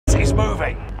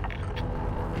moving.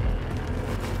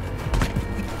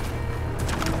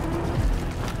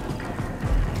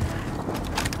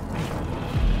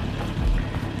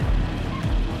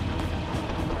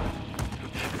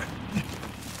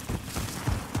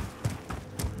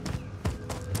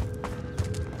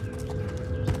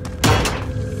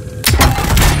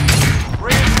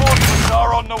 Reinforcements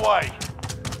are on the way.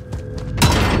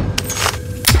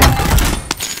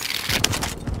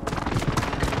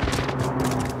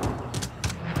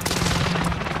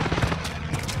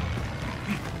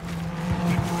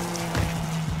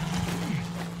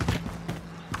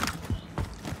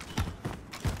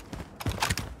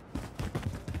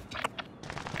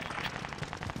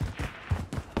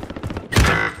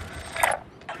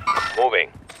 Moving.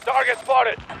 Target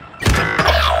spotted.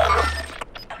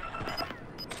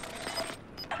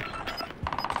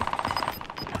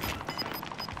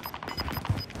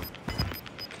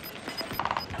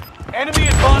 Enemy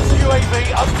advanced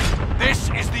UAV up. This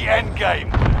is the end game.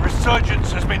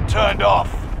 Resurgence has been turned off.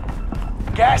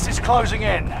 Gas is closing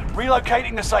in.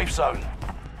 Relocating the safe zone.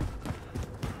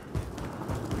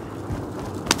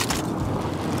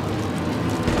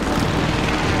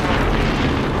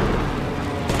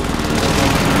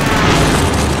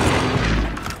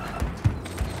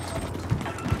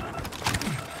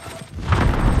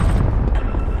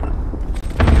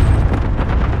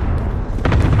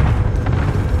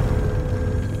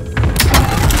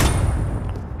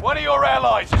 One of your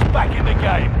allies is back in the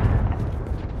game.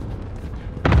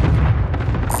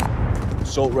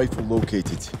 Assault rifle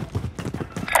located.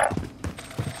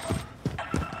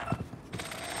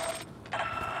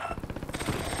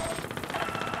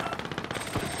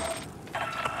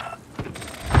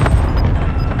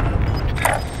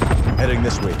 Heading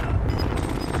this way.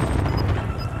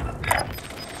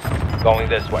 Going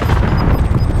this way.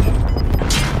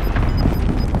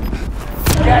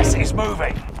 Gas is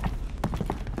moving.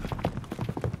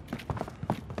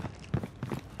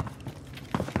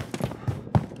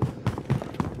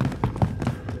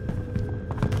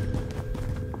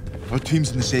 Our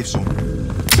team's in the safe zone.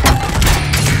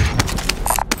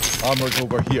 Armor's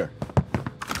over here.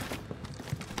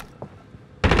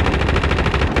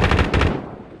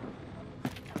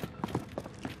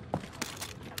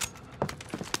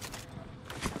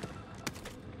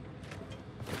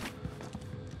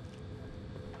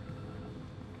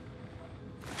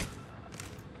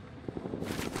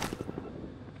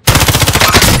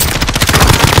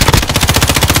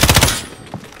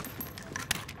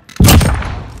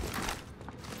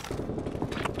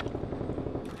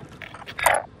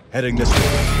 Heading this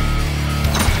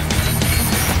way.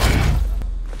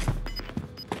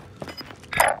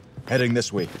 Heading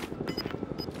this way.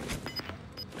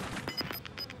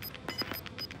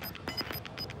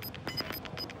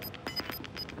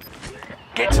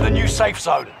 Get to the new safe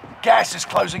zone. Gas is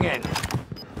closing in.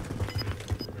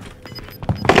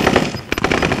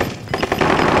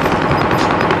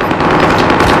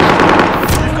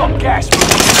 We've got gas.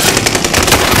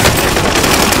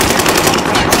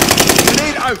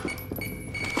 Grenade out!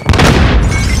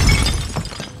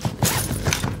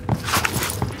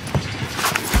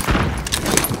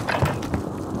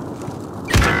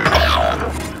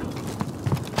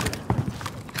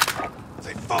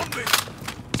 They found me!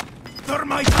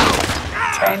 Thermite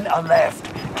out! 10 are left.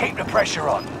 Keep the pressure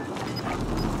on.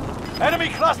 Enemy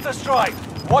cluster strike.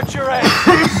 Watch your head.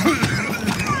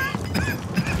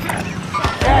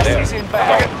 Gas is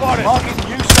inbound. Marking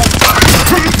new safe zone.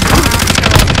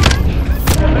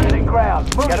 Losing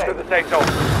ground. Move Get to it. the safe zone.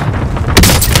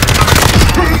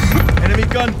 Enemy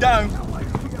gun down.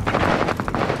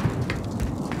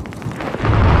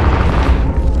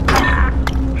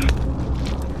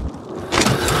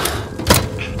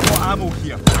 Got ammo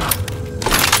here.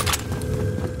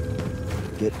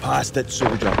 Get past it,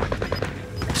 soldier.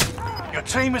 Your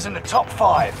team is in the top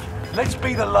 5. Let's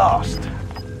be the last.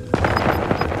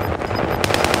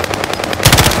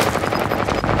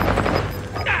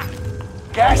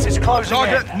 Gas is closing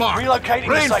Target in. marked. Relocating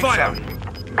Rain the safe fire. zone.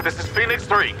 This is Phoenix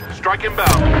 3. Strike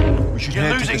inbound. We should You're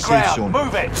head to losing the safe ground. zone.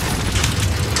 Move it.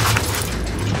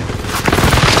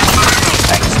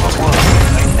 Excellent work.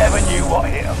 They never knew what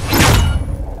hit them.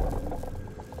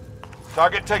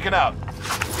 Target taken out.